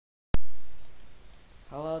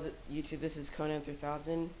Hello, YouTube. This is Conan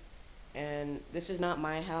 3000, and this is not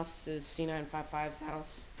my house. This is C955's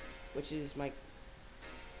house, which is my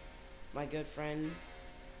good friend.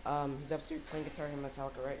 He's upstairs playing guitar in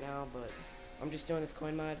Metallica right now, but I'm just doing this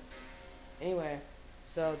coin mod. Anyway,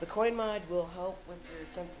 so the coin mod will help with your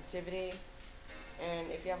sensitivity,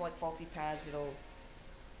 and if you have like faulty pads, it'll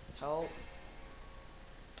help.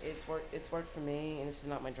 It's worked for me, and this is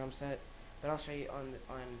not my drum set, but I'll show you on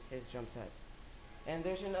his drum set. And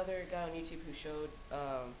there's another guy on YouTube who showed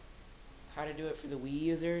how to do it for the Wii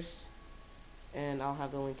users, and I'll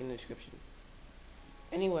have the link in the description.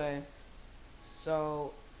 Anyway,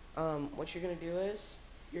 so what you're going to do is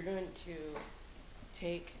you're going to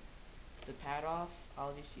take the pad off.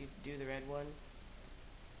 I'll just do the red one.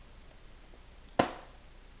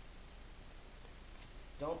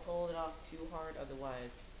 Don't pull it off too hard,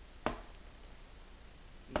 otherwise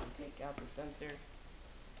you can take out the sensor.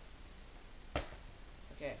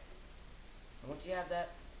 Okay, and once you have that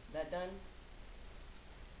done,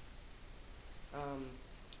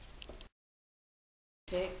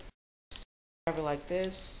 take either like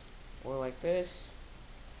this or like this.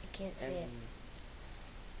 I can't see it.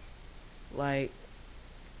 Like,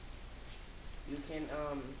 you can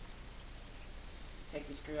take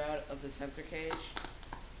the screw out of the sensor cage.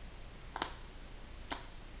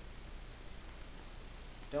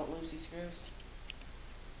 Don't lose these screws.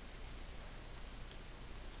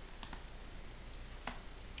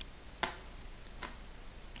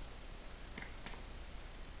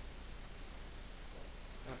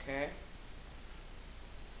 Okay.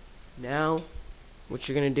 Now, what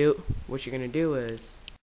you're gonna do is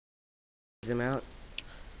zoom out.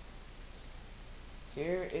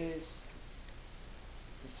 Here is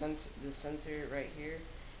the sensor right here.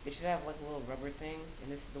 It should have like a little rubber thing,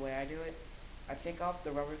 and this is the way I do it. I take off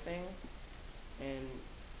the rubber thing and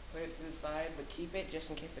put it to the side, but keep it just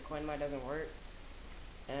in case the coin mod doesn't work.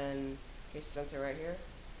 And here's the sensor right here.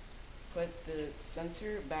 Put the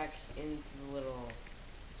sensor back into the little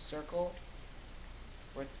circle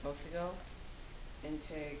where it's supposed to go, and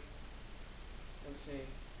take, let's see,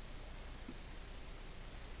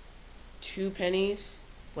 2 pennies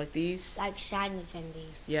like these. Like shiny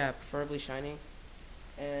pennies. Yeah, preferably shiny.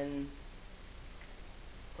 And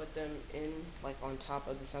put them in like on top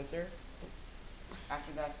of the sensor.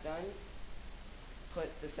 After that's done,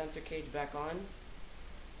 put the sensor cage back on.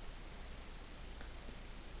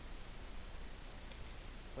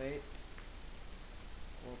 Wait.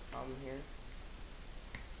 Little problem here.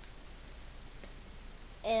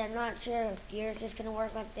 And I'm not sure if yours is gonna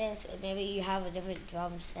work like this, or maybe you have a different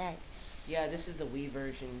drum set. Yeah, this is the Wii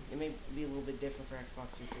version. It may be a little bit different for Xbox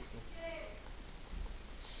 360.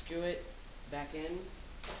 Screw it back in.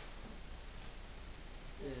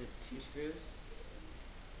 The 2 screws.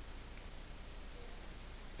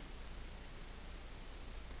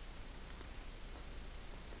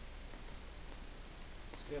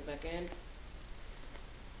 Screw it back in.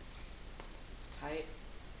 Tight.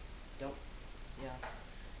 Don't. Yeah.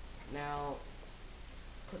 Now,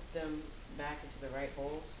 put them back into the right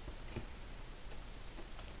holes.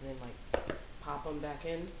 And then like pop them back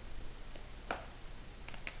in.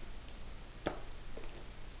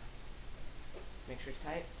 Make sure it's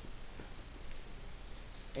tight.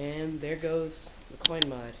 And there goes the coin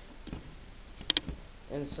mod.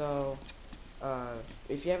 And so,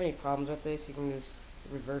 if you have any problems with this, you can just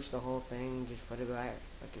reverse the whole thing, just put it back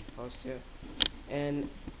like it's supposed to. And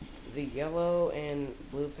the yellow and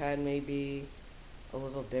blue pad may be a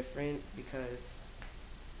little different because,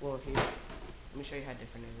 well, here, let me show you how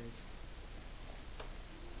different it is.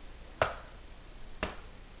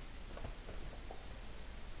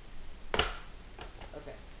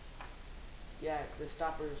 Okay. Yeah, the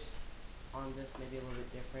stoppers on this may be a little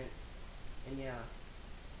bit different. And yeah,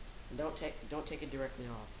 don't take it directly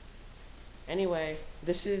off. Anyway,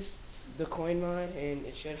 this is the coin mod, and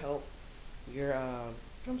it should help your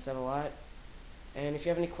drum set a lot. And if you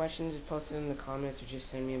have any questions, just post it in the comments or just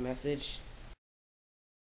send me a message.